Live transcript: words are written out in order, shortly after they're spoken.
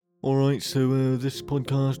Alright, so this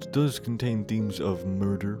podcast does contain themes of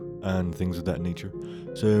murder and things of that nature.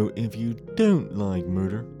 So if you don't like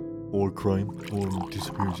murder, or crime, or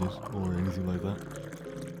disappearances, or anything like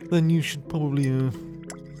that, then you should probably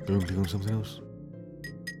go and click on something else.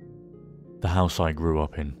 The house I grew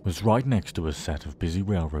up in was right next to a set of busy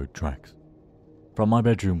railroad tracks. From my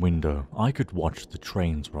bedroom window, I could watch the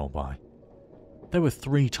trains roll by. There were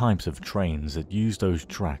 3 types of trains that used those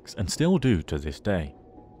tracks and still do to this day.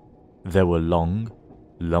 There were long,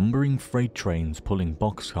 lumbering freight trains pulling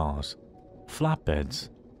boxcars, flatbeds,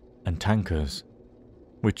 and tankers,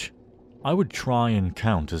 which I would try and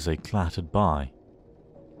count as they clattered by.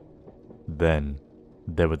 Then,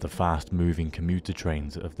 there were the fast-moving commuter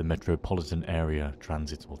trains of the Metropolitan Area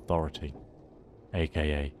Transit Authority,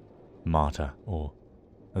 aka MARTA, or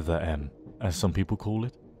the M, as some people call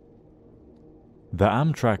it. The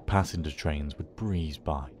Amtrak passenger trains would breeze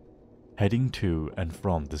by, heading to and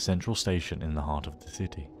from the central station in the heart of the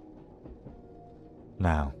city.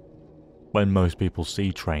 Now, when most people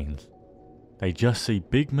see trains, they just see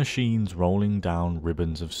big machines rolling down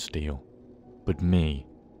ribbons of steel. But me,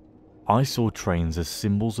 I saw trains as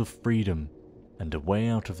symbols of freedom and a way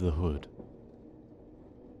out of the hood.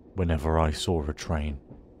 Whenever I saw a train,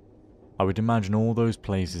 I would imagine all those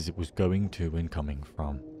places it was going to and coming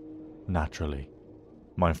from. Naturally,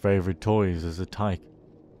 my favourite toys as a tyke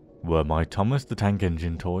were my Thomas the Tank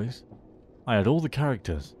Engine toys. I had all the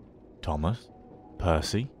characters: Thomas,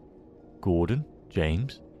 Percy, Gordon,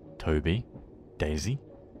 James, Toby, Daisy,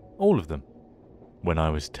 all of them. When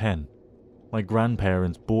I was 10, my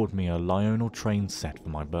grandparents bought me a Lionel train set for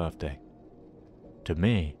my birthday. To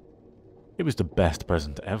me, it was the best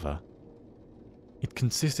present ever. It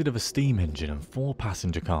consisted of a steam engine and 4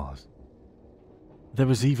 passenger cars. There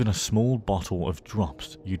was even a small bottle of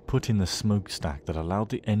drops you'd put in the smokestack that allowed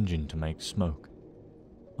the engine to make smoke.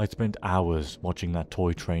 I'd spent hours watching that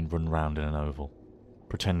toy train run round in an oval,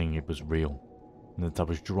 pretending it was real, and that I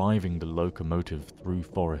was driving the locomotive through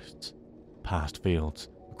forests, past fields,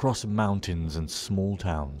 across mountains and small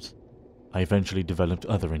towns. I eventually developed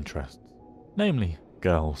other interests, namely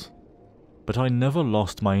girls, but I never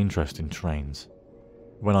lost my interest in trains.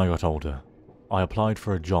 When I got older, I applied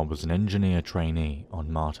for a job as an engineer trainee on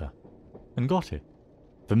MARTA, and got it.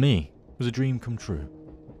 For me, it was a dream come true.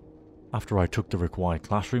 After I took the required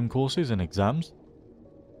classroom courses and exams,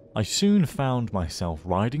 I soon found myself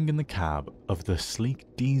riding in the cab of the sleek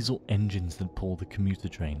diesel engines that pull the commuter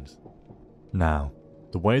trains. Now,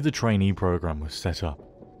 the way the trainee program was set up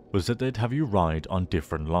was that they'd have you ride on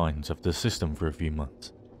different lines of the system for a few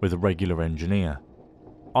months. With a regular engineer,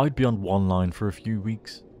 I'd be on one line for a few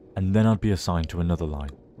weeks, and then I'd be assigned to another line,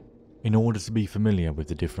 in order to be familiar with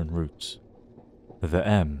the different routes. The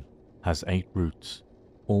M has 8 routes,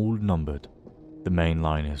 all numbered. The main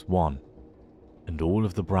line is 1, and all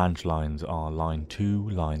of the branch lines are line 2,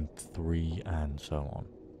 line 3, and so on.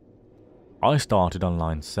 I started on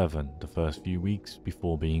line 7 the first few weeks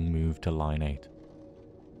before being moved to line 8.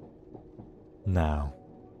 Now,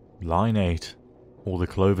 line 8, or the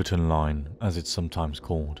Cloverton line as it's sometimes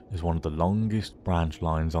called, is one of the longest branch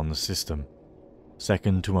lines on the system,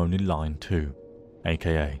 second to only line 2,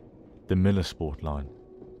 aka the Millersport line.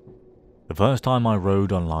 The first time I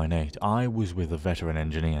rode on line 8, I was with a veteran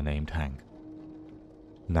engineer named Hank.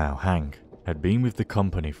 Now, Hank had been with the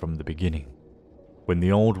company from the beginning, when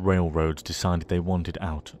the old railroads decided they wanted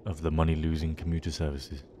out of the money-losing commuter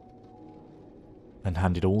services, and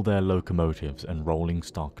handed all their locomotives and rolling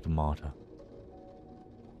stock to MARTA.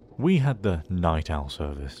 We had the night owl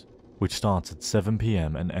service, which starts at 7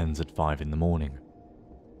 PM and ends at 5 in the morning.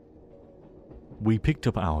 We picked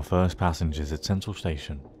up our first passengers at Central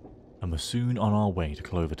Station and were soon on our way to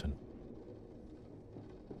Cloverton.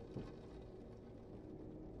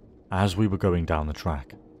 As we were going down the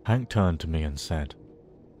track, Hank turned to me and said,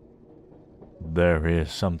 "There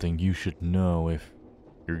is something you should know if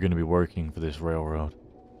you're going to be working for this railroad,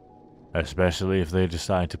 especially if they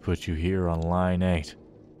decide to put you here on line 8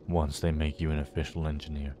 once they make you an official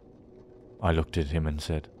engineer." I looked at him and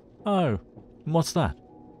said, "Oh, what's that?"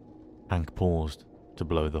 Hank paused to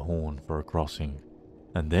blow the horn for a crossing,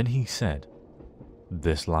 and then he said,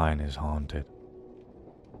 "This line is haunted."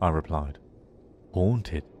 I replied,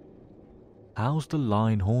 "Haunted? How's the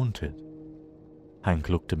line haunted?" Hank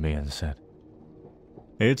looked at me and said,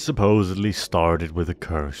 "It supposedly started with a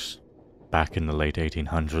curse, back in the late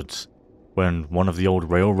 1800s, when one of the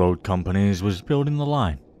old railroad companies was building the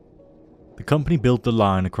line. The company built the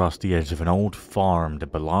line across the edge of an old farm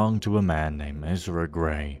that belonged to a man named Ezra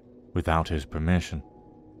Gray, without his permission.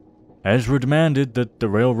 Ezra demanded that the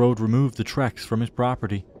railroad remove the tracks from his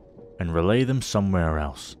property and relay them somewhere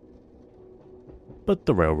else, but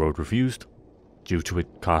the railroad refused, due to it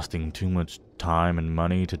costing too much time and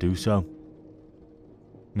money to do so.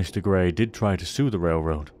 Mr. Gray did try to sue the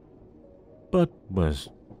railroad, but was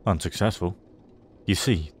unsuccessful. You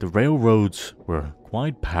see, the railroads were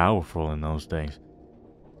quite powerful in those days,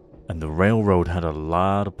 and the railroad had a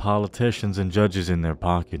lot of politicians and judges in their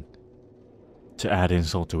pocket. To add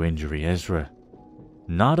insult to injury, Ezra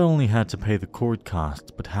not only had to pay the court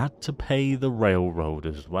costs, but had to pay the railroad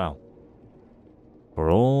as well, for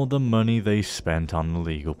all the money they spent on the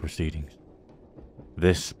legal proceedings.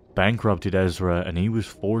 This bankrupted Ezra, and he was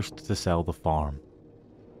forced to sell the farm,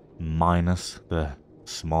 minus the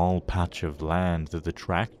small patch of land that the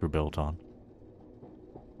tracks were built on.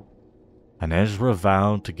 And Ezra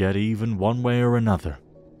vowed to get even one way or another.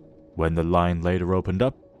 When the line later opened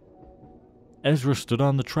up, Ezra stood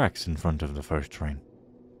on the tracks in front of the first train.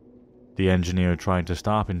 The engineer tried to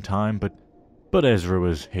stop in time, but Ezra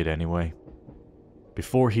was hit anyway.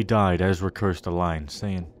 Before he died, Ezra cursed a line,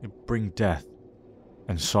 saying it'd bring death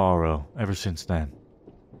and sorrow ever since then.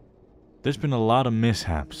 There's been a lot of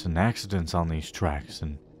mishaps and accidents on these tracks,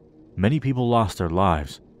 and many people lost their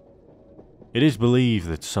lives. It is believed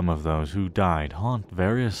that some of those who died haunt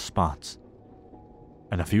various spots,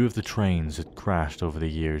 and a few of the trains that crashed over the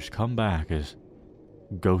years come back as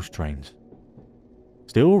ghost trains,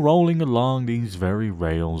 still rolling along these very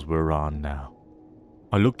rails we're on now.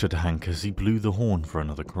 I looked at Hank as he blew the horn for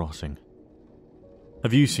another crossing.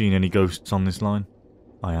 "Have you seen any ghosts on this line?"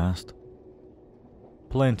 I asked.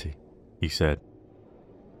 "Plenty," he said.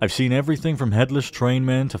 "I've seen everything from headless train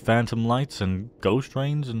men to phantom lights and ghost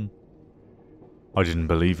trains, and..." I didn't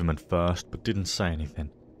believe him at first, but didn't say anything.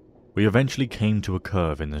 We eventually came to a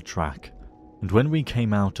curve in the track, and when we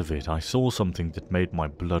came out of it, I saw something that made my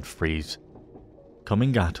blood freeze.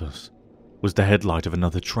 Coming at us was the headlight of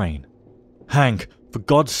another train. "Hank, for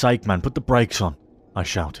God's sake, man, put the brakes on," I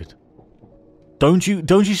shouted. Don't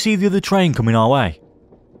you see the other train coming our way?"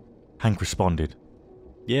 Hank responded,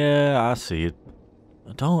 "Yeah, I see it.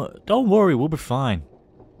 Don't worry, we'll be fine."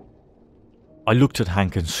 I looked at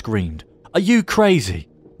Hank and screamed, "Are you crazy?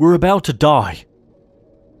 We're about to die."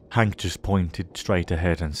 Hank just pointed straight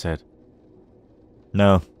ahead and said,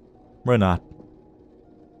 "No, we're not.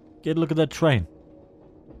 Get a look at that train."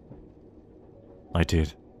 I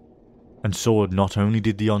did, and saw not only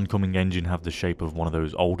did the oncoming engine have the shape of one of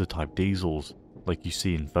those older type diesels like you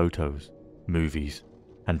see in photos, movies,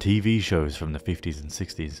 and TV shows from the 50s and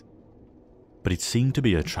 60s, but it seemed to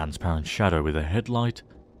be a transparent shadow with a headlight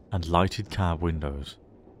and lighted cab windows.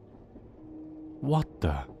 "What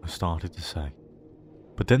the?" I started to say.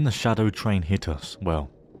 But then the shadow train hit us.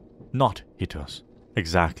 Well, not hit us,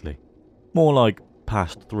 exactly. More like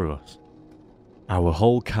passed through us. Our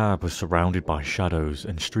whole cab was surrounded by shadows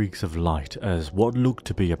and streaks of light as what looked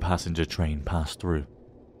to be a passenger train passed through.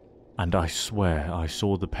 And I swear I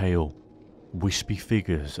saw the pale, wispy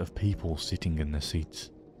figures of people sitting in the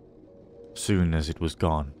seats. Soon as it was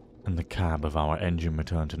gone, and the cab of our engine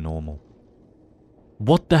returned to normal.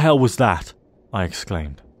 "What the hell was that?" I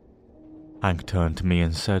exclaimed. Hank turned to me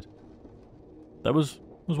and said, "That was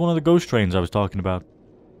one of the ghost trains I was talking about."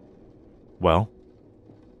 "Well,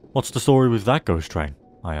 what's the story with that ghost train?"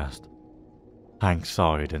 I asked. Hank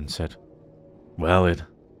sighed and said, "Well, it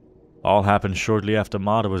all happened shortly after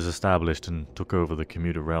MATA was established and took over the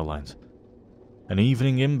commuter rail lines. An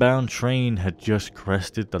evening inbound train had just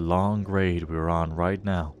crested the long grade we were on right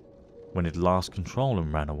now when it lost control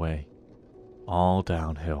and ran away, all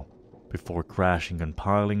downhill, before crashing and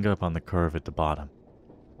piling up on the curve at the bottom.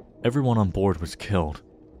 Everyone on board was killed,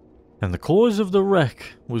 and the cause of the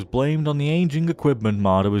wreck was blamed on the aging equipment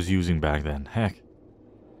MATA was using back then. Heck,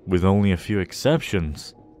 with only a few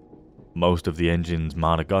exceptions, most of the engines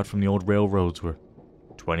MATA got from the old railroads were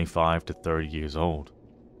 25 to 30 years old,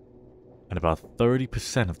 and about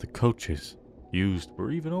 30% of the coaches used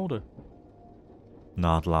were even older.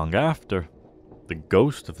 Not long after, the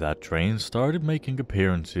ghost of that train started making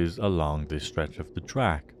appearances along this stretch of the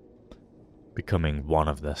track, becoming one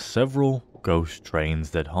of the several ghost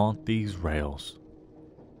trains that haunt these rails."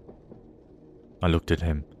 I looked at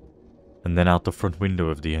him, and then out the front window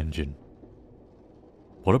of the engine.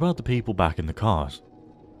 "What about the people back in the cars?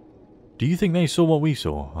 Do you think they saw what we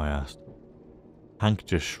saw?" I asked. Hank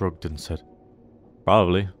just shrugged and said,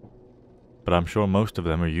 "Probably, but I'm sure most of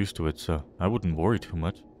them are used to it, so I wouldn't worry too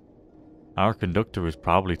much. Our conductor is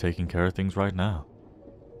probably taking care of things right now."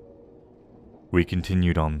 We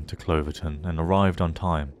continued on to Cloverton and arrived on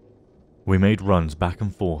time. We made runs back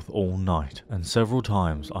and forth all night, and several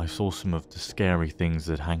times I saw some of the scary things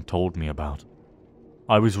that Hank told me about.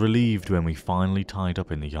 I was relieved when we finally tied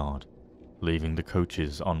up in the yard, leaving the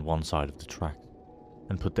coaches on one side of the track.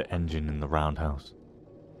 and put the engine in the roundhouse.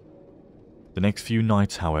 The next few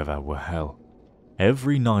nights, however, were hell.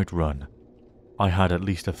 Every night run, I had at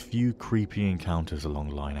least a few creepy encounters along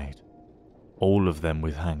Line 8, all of them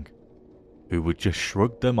with Hank, who would just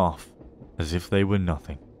shrug them off as if they were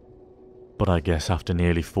nothing. But I guess after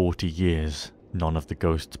nearly 40 years, none of the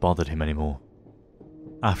ghosts bothered him anymore.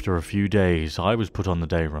 After a few days, I was put on the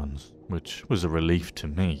day runs, which was a relief to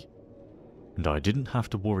me, and I didn't have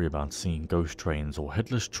to worry about seeing ghost trains or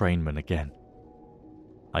headless trainmen again.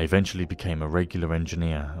 I eventually became a regular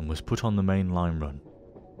engineer and was put on the main line run.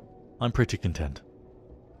 I'm pretty content.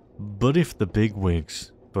 But if the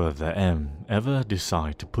bigwigs for the M ever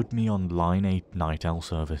decide to put me on Line 8 night owl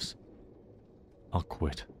service, I'll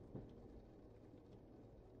quit.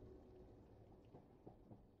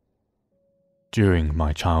 During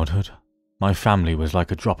my childhood, my family was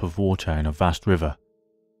like a drop of water in a vast river,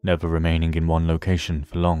 never remaining in one location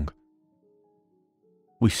for long.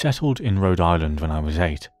 We settled in Rhode Island when I was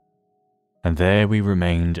 8, and there we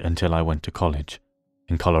remained until I went to college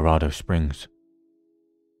in Colorado Springs.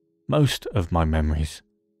 Most of my memories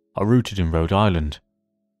are rooted in Rhode Island,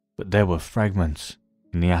 but there were fragments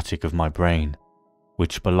in the attic of my brain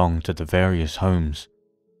which belonged to the various homes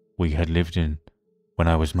we had lived in when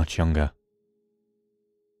I was much younger.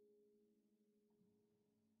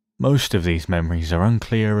 Most of these memories are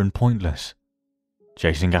unclear and pointless.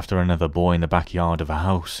 Chasing after another boy in the backyard of a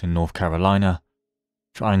house in North Carolina,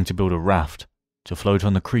 trying to build a raft to float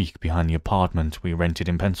on the creek behind the apartment we rented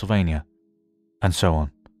in Pennsylvania, and so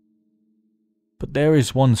on. But there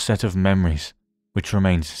is one set of memories which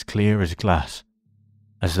remains as clear as glass,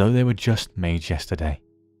 as though they were just made yesterday.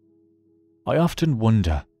 I often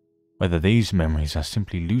wonder whether these memories are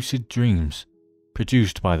simply lucid dreams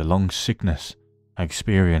produced by the long sickness I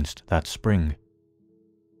experienced that spring.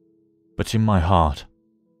 But in my heart,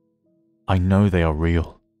 I know they are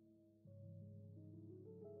real.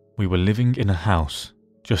 We were living in a house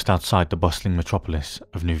just outside the bustling metropolis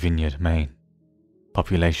of New Vineyard, Maine.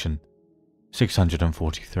 Population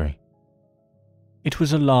 643. It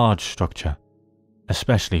was a large structure,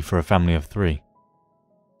 especially for a family of 3.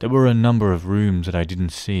 There were a number of rooms that I didn't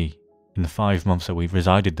see in the 5 months that we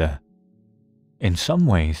resided there. In some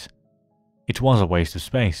ways, it was a waste of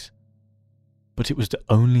space, but it was the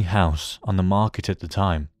only house on the market at the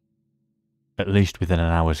time, at least within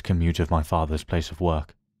an hour's commute of my father's place of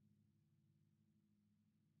work.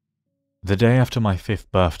 The day after my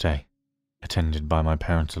 5th birthday, attended by my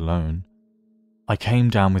parents alone, I came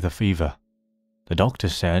down with a fever. The doctor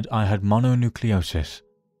said I had mononucleosis,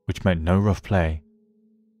 which meant no rough play,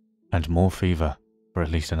 and more fever for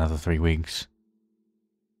at least another 3 weeks.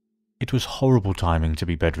 It was horrible timing to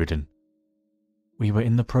be bedridden. We were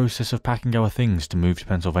in the process of packing our things to move to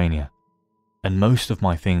Pennsylvania, and most of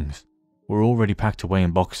my things were already packed away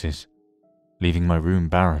in boxes, leaving my room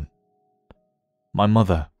barren. My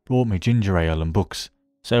mother brought me ginger ale and books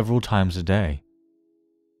several times a day,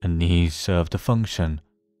 and these served the function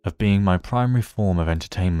of being my primary form of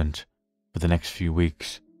entertainment for the next few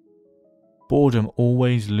weeks. Boredom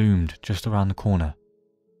always loomed just around the corner,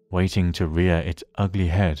 waiting to rear its ugly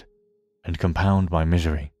head and compound my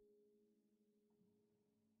misery.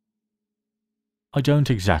 I don't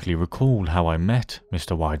exactly recall how I met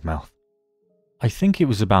Mr. Widemouth. I think it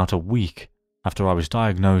was about a week after I was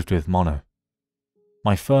diagnosed with mono.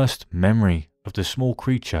 My first memory of the small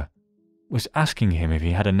creature was asking him if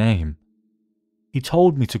he had a name. He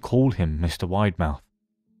told me to call him Mr. Widemouth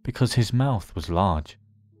because his mouth was large.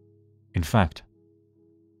 In fact,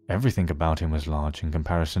 everything about him was large in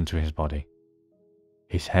comparison to his body.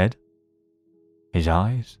 His head, his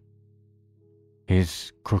eyes,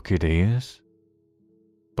 his crooked ears.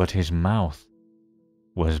 But his mouth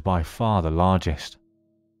was by far the largest.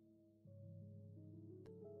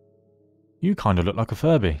 "You kinda look like a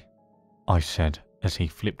Furby," I said as he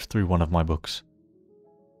flipped through one of my books.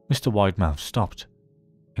 Mr. Widemouth stopped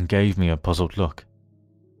and gave me a puzzled look.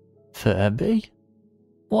 "Furby?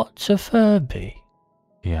 What's a Furby?"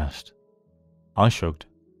 he asked. I shrugged.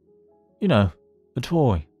 "You know, the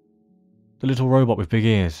toy. The little robot with big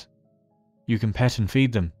ears. You can pet and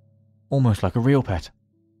feed them, almost like a real pet."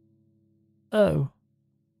 "Oh,"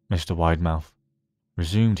 Mr. Widemouth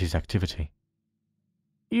resumed his activity.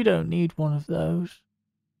 "You don't need one of those.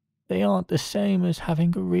 They aren't the same as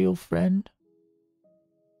having a real friend."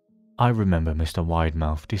 I remember Mr.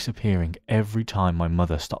 Widemouth disappearing every time my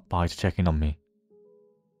mother stopped by to check in on me.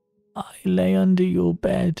 "I lay under your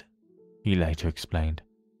bed," he later explained.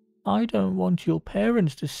 "I don't want your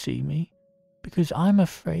parents to see me because I'm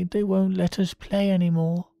afraid they won't let us play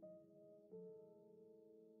anymore."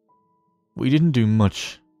 We didn't do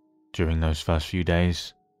much During those first few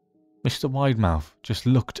days, Mr. Widemouth just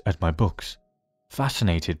looked at my books,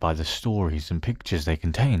 fascinated by the stories and pictures they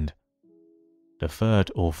contained. The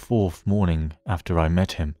third or fourth morning after I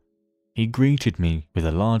met him, he greeted me with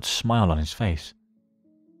a large smile on his face.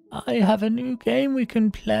 "I have a new game we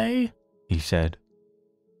can play," He said.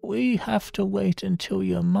 "We have to wait until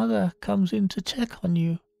your mother comes in to check on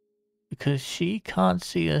you, because she can't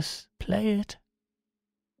see us play it.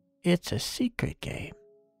 It's a secret game."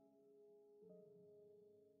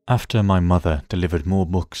 After my mother delivered more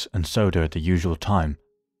books and soda at the usual time,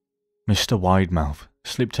 Mr. Widemouth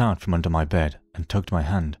slipped out from under my bed and tugged my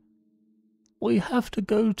hand. "We have to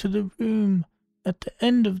go to the room at the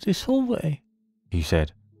end of this hallway," He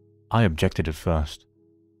said. I objected at first,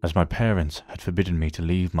 as my parents had forbidden me to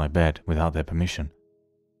leave my bed without their permission.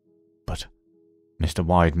 But Mr.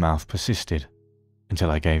 Widemouth persisted until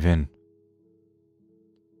I gave in.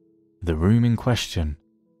 The room in question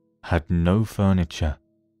had no furniture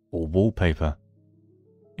or wallpaper.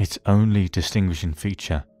 Its only distinguishing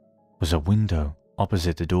feature was a window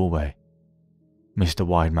opposite the doorway. Mr.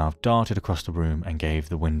 Widemouth darted across the room and gave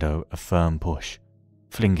the window a firm push,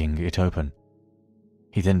 flinging it open.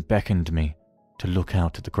 He then beckoned me to look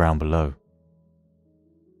out at the ground below.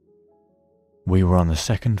 We were on the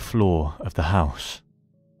second floor of the house,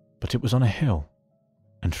 but it was on a hill,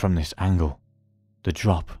 and from this angle, the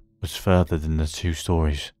drop was further than the 2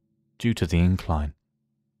 stories due to the incline.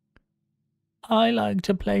 "I like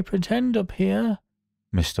to play pretend up here,"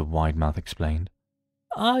 Mr. Widemouth explained.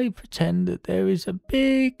 "I pretend that there is a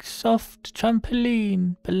big, soft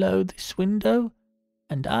trampoline below this window,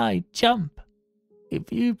 and I jump. If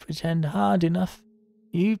you pretend hard enough,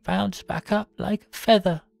 you bounce back up like a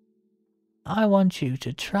feather. I want you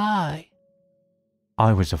to try."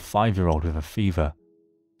 I was a 5-year-old with a fever,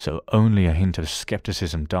 so only a hint of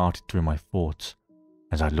skepticism darted through my thoughts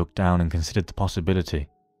as I looked down and considered the possibility.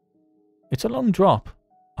 "It's a long drop,"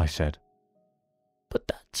 I said. "But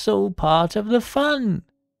that's all part of the fun.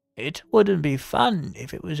 It wouldn't be fun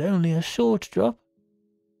if it was only a short drop.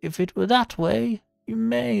 If it were that way, you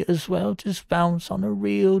may as well just bounce on a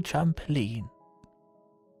real trampoline."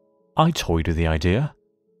 I toyed with the idea,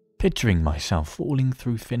 picturing myself falling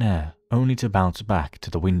through thin air only to bounce back to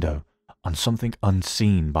the window on something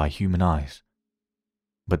unseen by human eyes.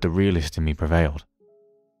 But the realist in me prevailed.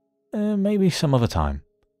 Maybe some other time,"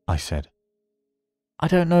 I said. "I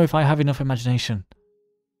don't know if I have enough imagination.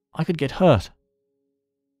 I could get hurt."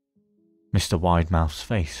 Mr. Widemouth's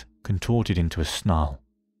face contorted into a snarl,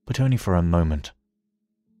 but only for a moment.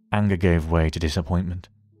 Anger gave way to disappointment.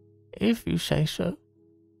 "If you say so,"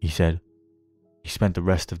 he said. He spent the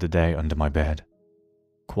rest of the day under my bed,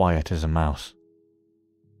 quiet as a mouse.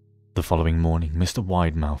 The following morning, Mr.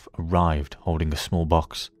 Widemouth arrived holding a small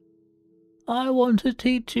box. "I want to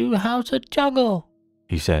teach you how to juggle,"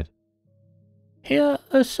 He said. "Here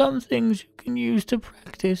are some things you can use to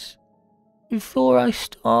practice before I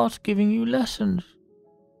start giving you lessons."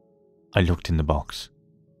 I looked in the box.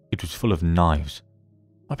 It was full of knives.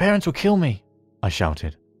 "My parents will kill me," I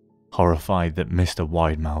shouted, horrified that Mr.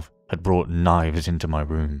 Widemouth had brought knives into my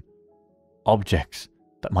room. Objects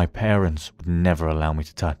that my parents would never allow me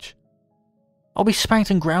to touch. "I'll be spanked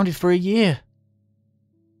and grounded for a year."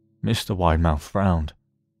 Mr. Widemouth frowned.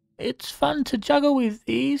 "It's fun to juggle with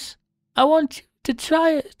these. I want you to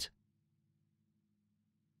try it."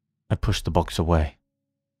 I pushed the box away.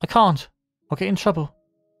 "I can't. I'll get in trouble.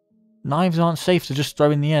 Knives aren't safe to just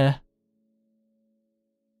throw in the air."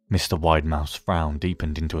 Mr. Widemouth's frown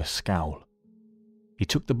deepened into a scowl. He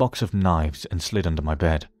took the box of knives and slid under my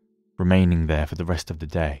bed, remaining there for the rest of the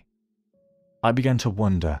day. I began to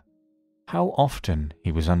wonder how often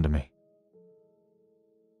he was under me.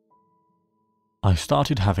 I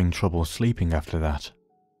started having trouble sleeping after that.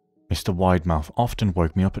 Mr. Widemouth often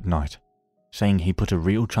woke me up at night, saying he put a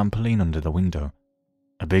real trampoline under the window,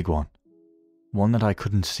 a big one that I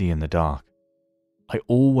couldn't see in the dark. I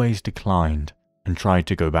always declined and tried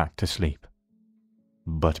to go back to sleep.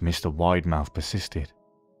 But Mr. Widemouth persisted.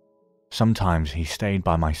 Sometimes he stayed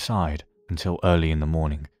by my side until early in the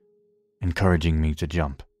morning, encouraging me to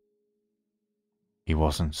jump. He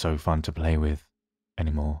wasn't so fun to play with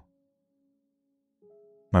anymore.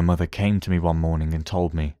 My mother came to me one morning and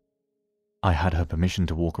told me I had her permission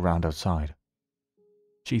to walk around outside.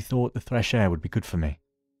 She thought the fresh air would be good for me,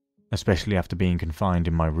 especially after being confined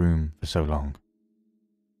in my room for so long.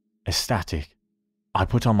 Ecstatic, I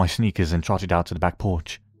put on my sneakers and trotted out to the back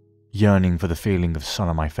porch, yearning for the feeling of sun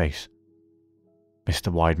on my face.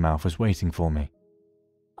 Mr. Widemouth was waiting for me.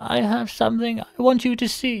 "I have something I want you to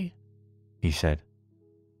see," he said.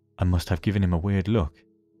 I must have given him a weird look,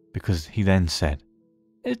 because he then said,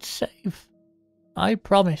 It's safe. I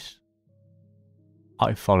promise.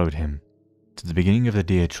 I followed him to the beginning of the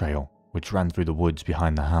deer trail, which ran through the woods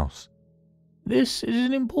behind the house. This is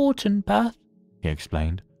an important path, He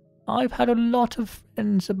explained. I've had a lot of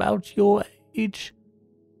friends about your age.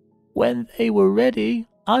 When they were ready,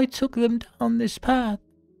 I took them down this path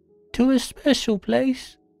to a special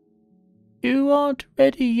place. You aren't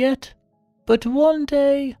ready yet, but one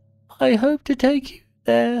day I hope to take you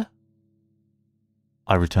there.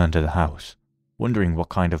 I returned to the house, wondering what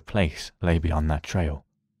kind of place lay beyond that trail.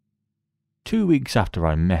 2 weeks after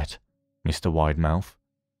I met Mr. Widemouth,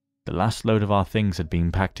 the last load of our things had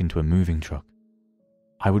been packed into a moving truck.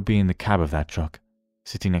 I would be in the cab of that truck,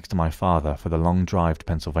 sitting next to my father for the long drive to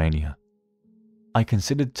Pennsylvania. I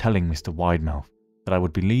considered telling Mr. Widemouth that I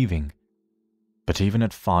would be leaving, but even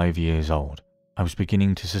at 5 years old, I was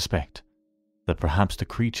beginning to suspect that perhaps the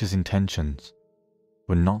creature's intentions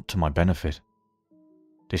were not to my benefit.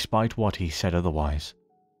 Despite what he said otherwise,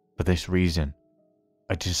 for this reason,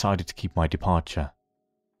 I decided to keep my departure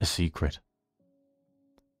a secret.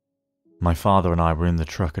 My father and I were in the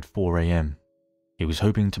truck at 4 a.m. He was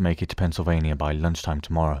hoping to make it to Pennsylvania by lunchtime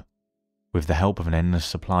tomorrow, with the help of an endless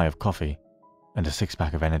supply of coffee and a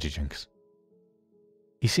 6-pack of energy drinks.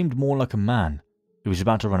 He seemed more like a man who was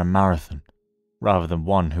about to run a marathon, rather than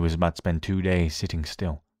one who was about to spend 2 days sitting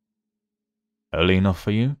still. "Early enough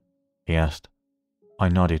for you?" he asked. I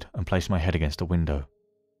nodded and placed my head against a window,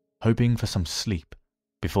 hoping for some sleep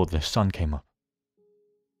before the sun came up.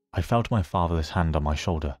 I felt my father's hand on my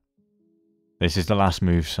shoulder. "This is the last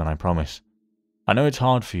move, son, I promise. I know it's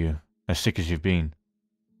hard for you, as sick as you've been.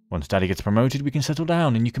 Once Daddy gets promoted, we can settle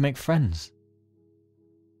down and you can make friends."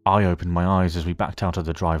 I opened my eyes as we backed out of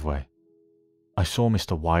the driveway. I saw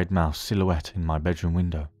Mr. Widemouth's silhouette in my bedroom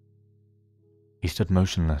window. He stood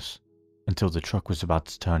motionless until the truck was about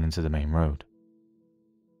to turn into the main road.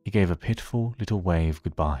 He gave a pitiful little wave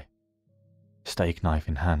goodbye, steak knife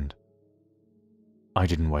in hand. I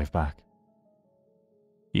didn't wave back.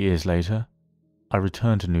 Years later, I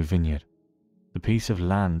returned to New Vineyard. The piece of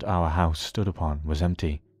land our house stood upon was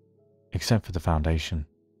empty, except for the foundation.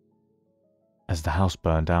 As the house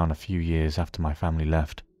burned down a few years after my family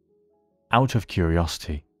left, out of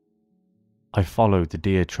curiosity, I followed the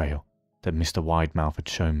deer trail that Mr. Widemouth had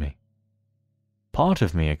shown me. Part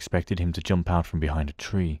of me expected him to jump out from behind a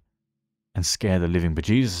tree and scare the living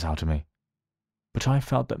bejesus out of me, but I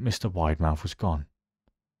felt that Mr. Widemouth was gone,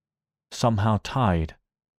 somehow tied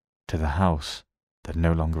to the house that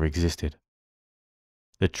no longer existed.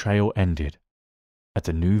 The trail ended at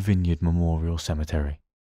the New Vineyard Memorial Cemetery.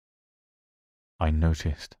 I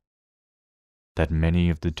noticed that many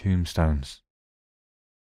of the tombstones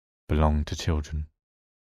belonged to children.